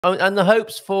Oh, and the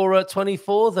hopes for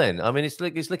 24 then? I mean, it's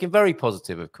looking very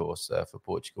positive, of course, for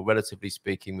Portugal, relatively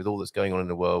speaking, with all that's going on in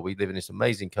the world. We live in this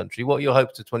amazing country. What are your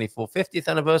hopes to 24? 50th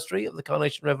anniversary of the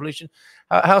Carnation Revolution?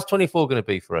 How's 24 going to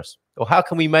be for us? Or how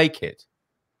can we make it?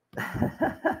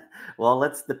 Well,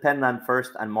 let's depend on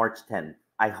first on March 10th.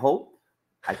 I hope,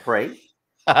 I pray,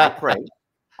 I pray,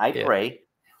 I pray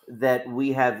that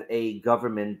we have a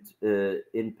government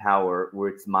in power where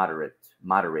it's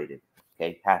moderated,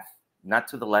 okay, path, not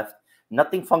to the left.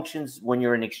 Nothing functions when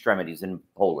you're in extremities and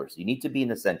polars. You need to be in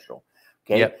the central,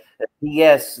 okay? Yep.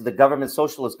 Yes, the government,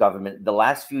 socialist government, the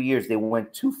last few years, they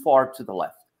went too far to the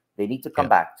left. They need to come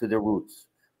back to their roots,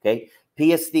 okay?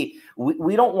 PSD,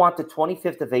 we don't want the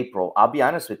 25th of April. I'll be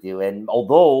honest with you. And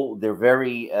although they're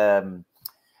very,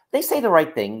 they say the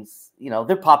right things, you know,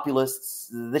 they're populists,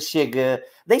 the Shiga,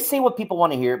 they say what people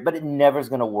want to hear, but it never is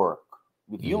going to work.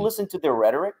 If you listen to their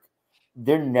rhetoric,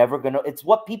 they're never going to, it's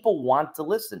what people want to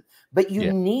listen, but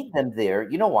you need them there.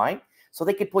 You know why? So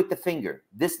they can point the finger.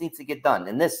 This needs to get done,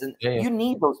 and this, and you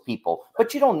need those people,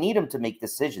 but you don't need them to make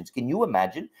decisions. Can you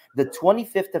imagine the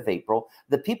 25th of April,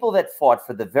 the people that fought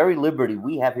for the very liberty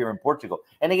we have here in Portugal?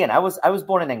 And again, I was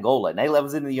born in Angola, and I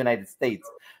was in the United States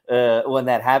when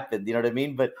that happened. You know what I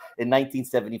mean? But in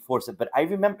 1974, so, but I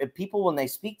remember people when they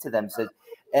speak to them said,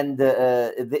 and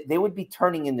they would be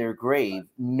turning in their grave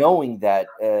knowing that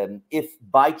if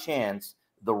by chance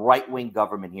the right-wing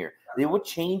government here, they would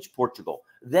change Portugal.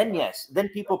 Then yes, then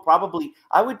people probably,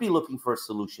 I would be looking for a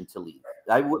solution to leave.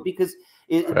 I would, because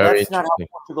that's not how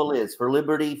Portugal is. For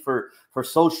liberty, for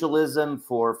socialism,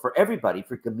 for everybody,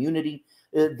 for community,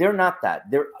 they're not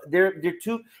that. They're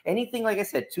too, anything, like I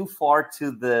said, too far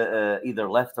to the either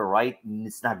left or right, and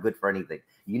it's not good for anything.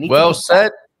 You need well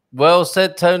said. Well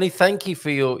said, Tony. Thank you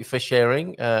for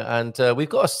sharing. And we've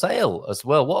got a sale as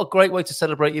well. What a great way to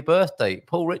celebrate your birthday.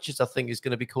 Paul Richards, I think, is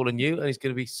going to be calling you, and he's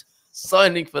going to be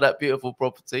signing for that beautiful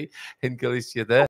property in Galicia there.